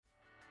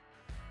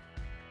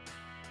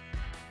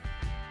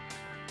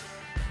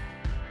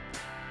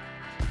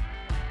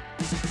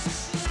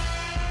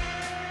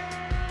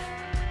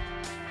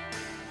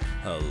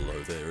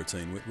Hello there, it's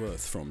Ian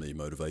Whitworth from the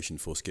Motivation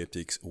for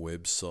Skeptics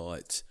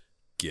website,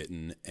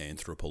 getting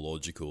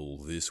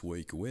anthropological this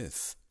week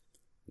with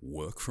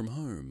Work from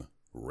Home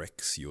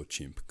Wrecks Your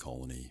Chimp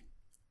Colony.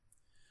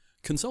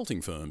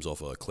 Consulting firms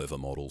offer clever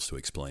models to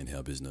explain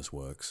how business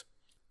works.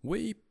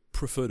 We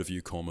prefer to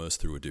view commerce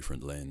through a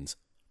different lens.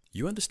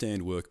 You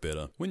understand work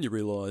better when you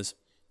realise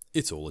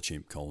it's all a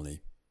chimp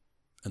colony,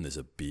 and there's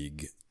a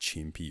big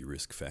chimpy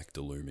risk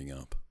factor looming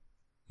up.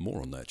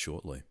 More on that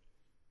shortly.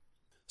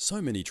 So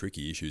many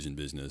tricky issues in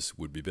business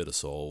would be better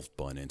solved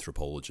by an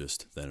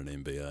anthropologist than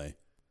an MBA.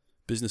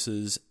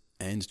 Businesses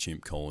and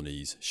chimp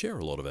colonies share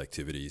a lot of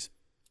activities: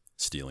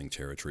 stealing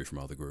territory from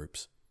other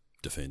groups,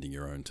 defending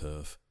your own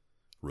turf,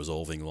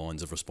 resolving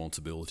lines of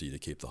responsibility to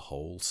keep the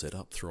whole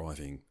setup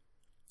thriving,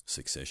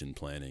 succession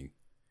planning.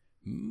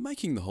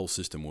 Making the whole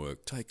system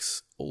work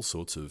takes all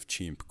sorts of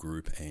chimp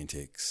group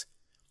antics: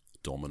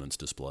 dominance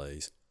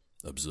displays,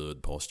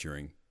 absurd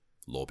posturing,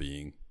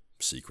 lobbying,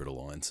 secret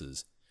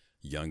alliances,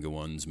 younger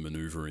ones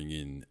manoeuvring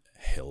in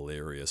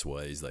hilarious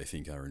ways they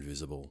think are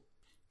invisible.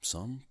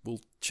 Some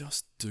will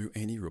just do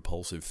any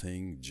repulsive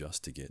thing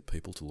just to get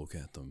people to look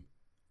at them.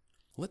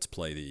 Let's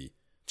play the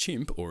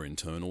chimp or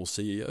internal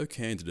CEO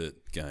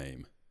candidate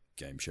game.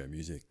 Game show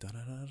music.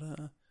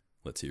 Da-da-da-da.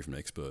 Let's hear from an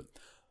expert.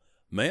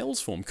 Males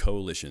form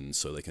coalitions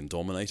so they can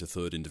dominate a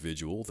third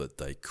individual that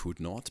they could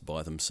not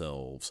by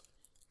themselves.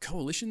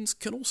 Coalitions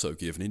can also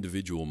give an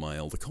individual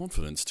male the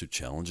confidence to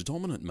challenge a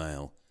dominant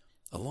male.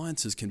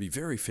 Alliances can be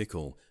very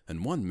fickle,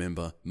 and one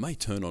member may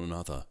turn on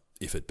another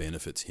if it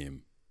benefits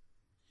him.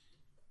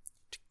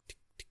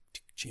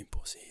 Chimp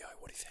or CEO,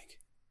 what do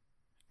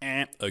you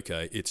think?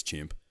 Okay, it's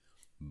chimp.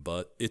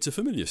 But it's a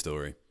familiar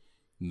story.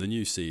 The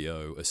new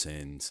CEO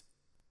ascends.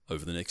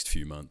 Over the next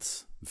few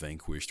months,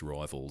 vanquished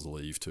rivals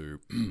leave to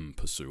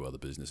pursue other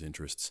business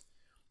interests.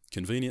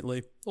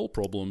 Conveniently, all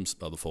problems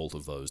are the fault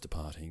of those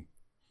departing.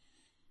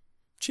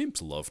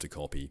 Chimps love to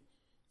copy,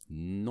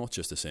 not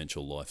just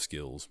essential life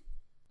skills.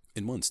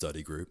 In one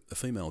study group, a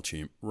female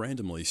chimp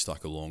randomly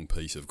stuck a long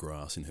piece of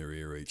grass in her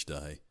ear each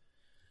day.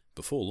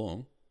 Before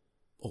long,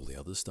 all the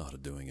others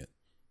started doing it.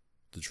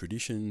 The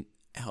tradition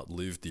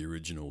outlived the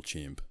original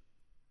chimp.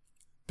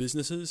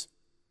 Businesses?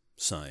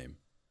 Same.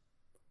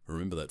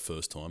 Remember that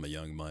first time a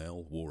young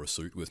male wore a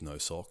suit with no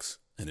socks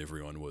and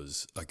everyone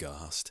was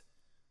aghast?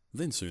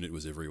 Then soon it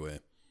was everywhere.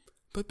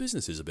 But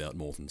business is about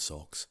more than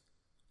socks.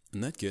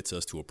 And that gets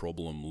us to a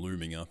problem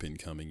looming up in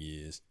coming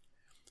years.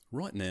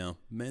 Right now,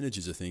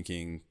 managers are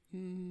thinking,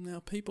 now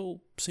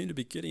people seem to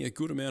be getting a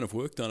good amount of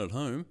work done at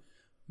home.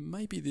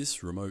 Maybe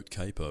this remote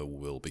caper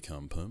will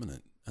become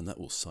permanent, and that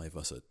will save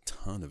us a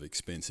ton of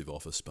expensive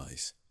office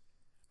space.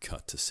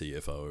 Cut to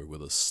CFO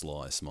with a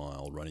sly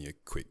smile running a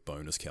quick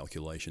bonus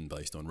calculation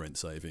based on rent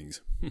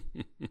savings.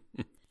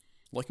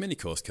 Like many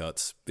cost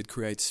cuts, it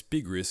creates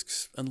big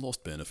risks and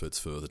lost benefits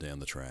further down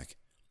the track.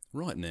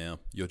 Right now,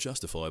 you're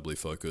justifiably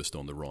focused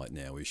on the right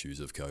now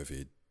issues of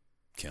COVID.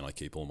 Can I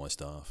keep all my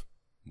staff?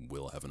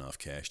 Will I have enough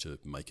cash to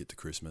make it to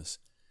Christmas?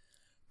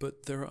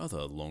 But there are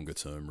other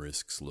longer-term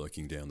risks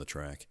lurking down the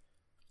track.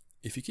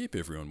 If you keep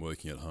everyone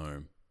working at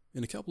home,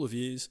 in a couple of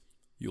years,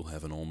 you'll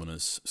have an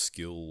ominous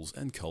skills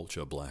and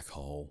culture black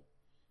hole.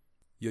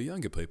 Your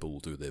younger people will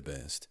do their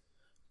best,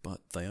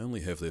 but they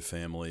only have their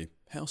family,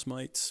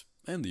 housemates,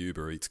 and the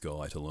Uber Eats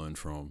guy to learn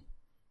from.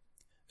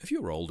 If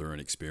you're older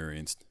and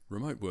experienced,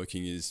 remote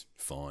working is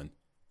fine.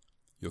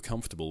 You're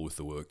comfortable with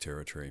the work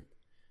territory.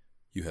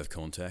 You have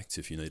contacts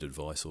if you need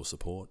advice or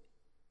support,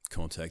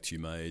 contacts you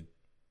made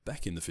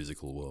back in the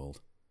physical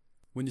world.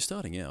 When you're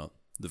starting out,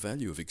 the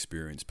value of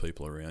experienced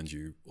people around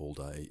you all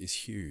day is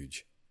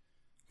huge.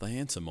 They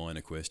answer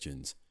minor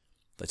questions.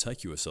 They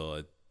take you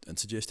aside and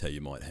suggest how you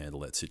might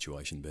handle that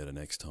situation better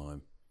next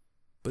time.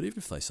 But even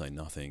if they say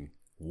nothing,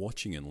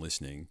 watching and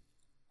listening,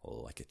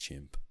 like a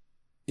chimp,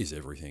 is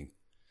everything.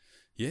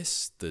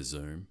 Yes, there's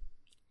Zoom,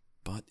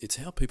 but it's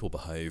how people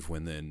behave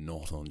when they're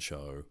not on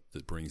show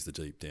that brings the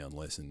deep down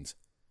lessons.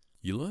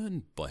 You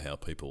learn by how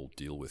people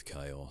deal with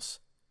chaos,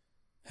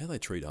 how they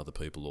treat other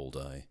people all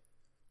day,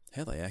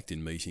 how they act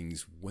in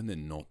meetings when they're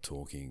not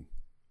talking,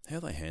 how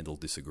they handle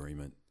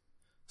disagreement.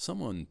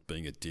 Someone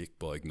being a dick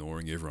by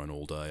ignoring everyone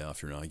all day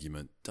after an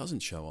argument doesn't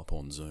show up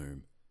on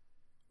Zoom.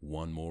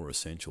 One more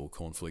essential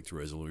conflict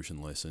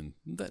resolution lesson,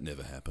 that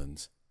never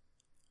happens.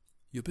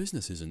 Your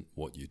business isn't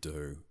what you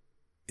do,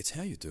 it's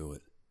how you do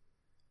it.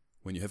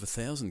 When you have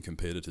 1,000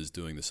 competitors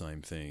doing the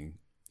same thing,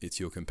 it's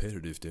your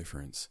competitive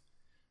difference.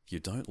 You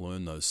don't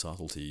learn those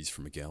subtleties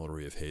from a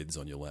gallery of heads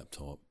on your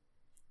laptop.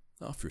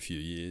 After a few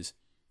years,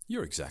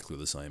 you're exactly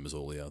the same as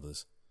all the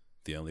others.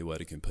 The only way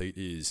to compete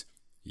is,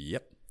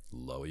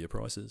 lower your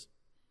prices.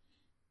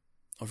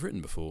 I've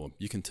written before,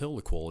 you can tell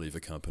the quality of a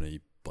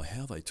company by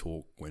how they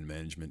talk when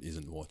management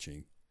isn't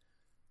watching.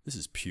 This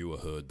is pure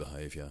herd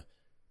behaviour,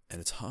 and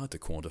it's hard to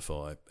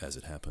quantify as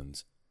it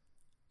happens.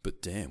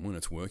 But damn, when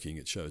it's working,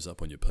 it shows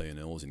up on your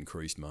P&L as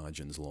increased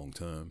margins long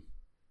term.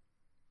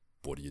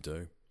 What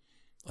do?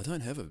 I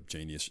don't have a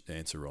genius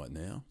answer right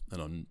now,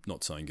 and I'm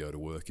not saying go to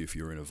work if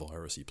you're in a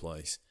virusy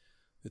place.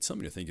 It's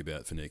something to think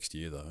about for next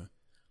year though.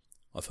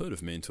 I've heard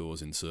of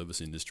mentors in service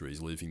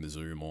industries leaving the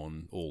Zoom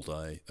on all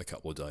day, a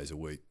couple of days a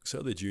week,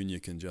 so their junior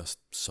can just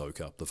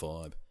soak up the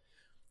vibe.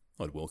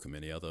 I'd welcome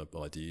any other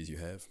ideas you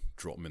have.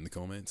 Drop them in the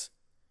comments.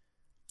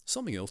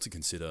 Something else to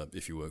consider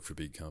if you work for a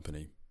big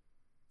company.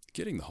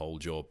 Getting the whole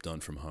job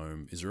done from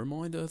home is a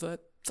reminder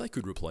that they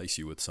could replace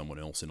you with someone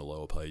else in a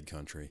lower paid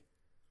country.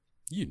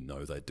 You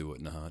know they'd do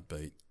it in a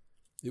heartbeat.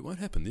 It won't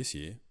happen this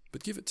year,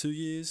 but give it 2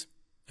 years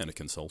and a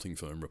consulting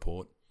firm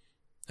report,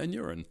 and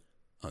you're an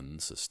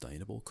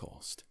unsustainable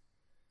cost.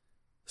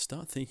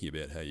 Start thinking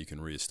about how you can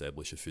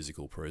re-establish a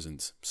physical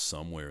presence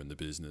somewhere in the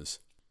business.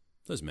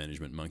 Those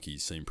management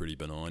monkeys seem pretty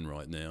benign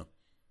right now,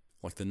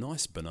 like the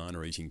nice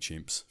banana-eating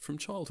chimps from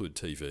childhood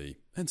TV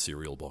and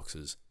cereal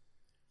boxes.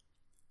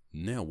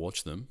 Now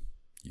watch them,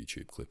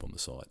 YouTube clip on the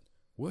site,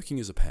 working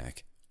as a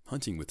pack,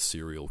 hunting with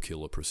serial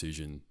killer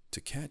precision to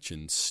catch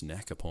and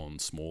snack upon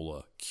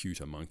smaller,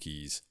 cuter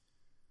monkeys.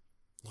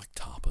 Like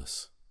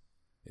tapas.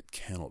 It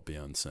cannot be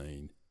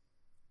unseen.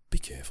 Be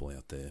careful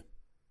out there.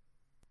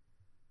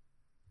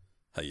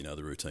 Hey, you know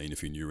the routine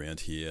if you're new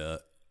around here.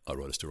 I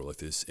write a story like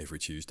this every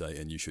Tuesday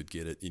and you should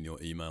get it in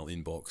your email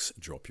inbox.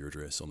 Drop your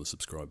address on the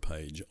subscribe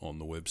page on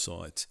the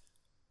website.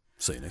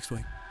 See you next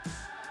week.